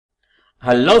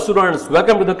Hello students,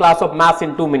 welcome to the class of Maths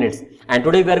in 2 minutes, and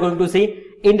today we are going to see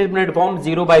indeterminate form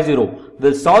 0 by 0.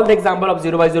 We'll solve the example of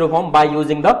 0 by 0 form by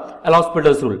using the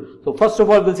L'Hospital's rule. So first of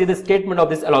all, we'll see the statement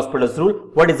of this L'Hospital's rule.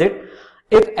 What is it?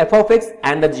 If f of x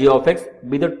and the g of x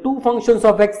be the two functions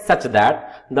of x such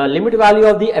that the limit value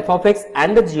of the f of x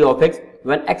and the g of x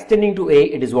when x tending to a,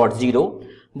 it is what? 0.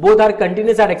 Both are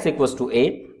continuous at x equals to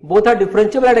a. Both are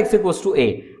differentiable at x equals to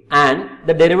a. And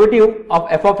the derivative of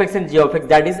f of x and g of x,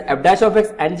 that is f dash of x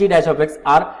and g dash of x,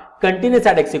 are continuous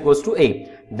at x equals to a.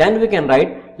 Then we can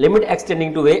write limit x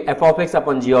tending to a f of x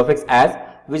upon g of x as,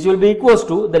 which will be equals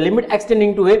to the limit x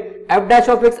tending to a f dash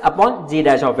of x upon g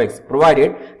dash of x,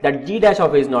 provided that g dash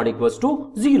of a is not equals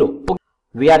to 0. Okay.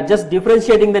 We are just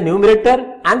differentiating the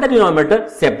numerator and the denominator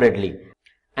separately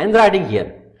and writing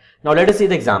here. Now let us see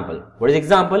the example. What is the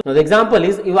example? Now the example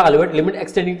is evaluate limit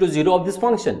x tending to 0 of this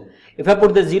function. If I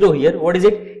put the 0 here, what is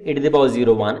it? E to the power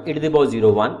 0, 1, e to the power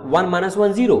 0, 1, 1 minus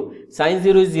 1, 0. Sin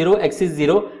 0 is 0, x is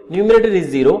 0, numerator is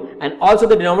 0, and also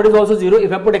the denominator is also 0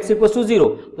 if I put x equals to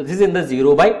 0. So this is in the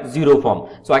 0 by 0 form.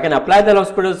 So I can apply the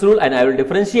L'Hospital's rule and I will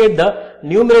differentiate the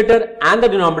numerator and the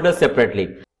denominator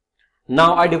separately.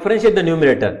 Now I differentiate the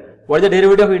numerator. What is the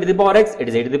derivative of e to the power x? It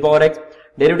is e to the power x.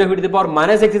 Derivative of e to the power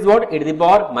minus x is what? E to the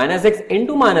power minus x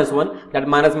into minus 1, that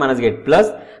minus minus get plus.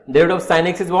 Derivative of sin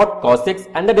x is what? Cos x,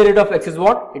 and the derivative of x is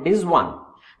what? It is 1.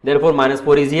 Therefore minus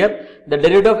 4 is here. The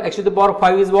derivative of x to the power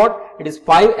 5 is what? It is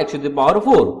 5x to the power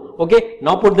 4. Okay,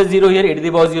 now put the 0 here, e to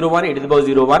the power 0, 1, e to the power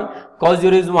 0, 1. Cos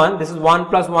 0 is 1, this is 1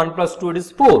 plus 2, it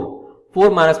is 4. 4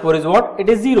 minus 4 is what? It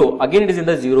is 0. Again it is in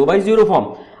the 0 by 0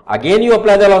 form. Again you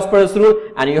apply the L'Hospital's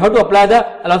rule, and you have to apply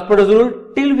the L'Hospital's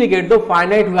rule till we get the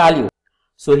finite value.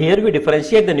 So here we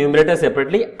differentiate the numerator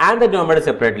separately and the denominator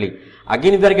separately.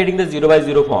 Again we are getting the 0 by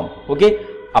 0 form. Okay,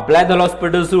 apply the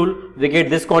L'Hospital's rule, we get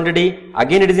this quantity.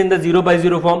 Again it is in the 0 by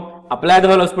 0 form. Apply the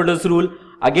L'Hospital's rule.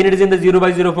 Again it is in the 0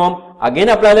 by 0 form. Again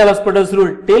apply the L'Hospital's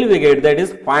rule till we get that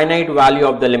is finite value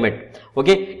of the limit.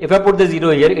 Okay, if I put the 0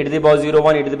 here, e to the power 0,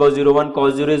 1, e to the power 0, 1,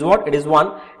 cos 0 is what? It is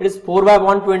 1. It is 4 by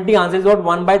 120, answer is what?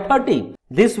 1 by 30.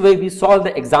 This way we solve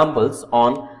the examples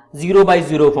on 0 by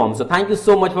 0 form. So thank you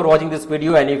so much for watching this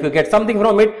video, and if you get something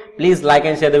from it, please like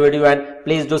and share the video, and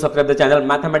please do subscribe the channel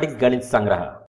Mathematics-Ganit Sangrah.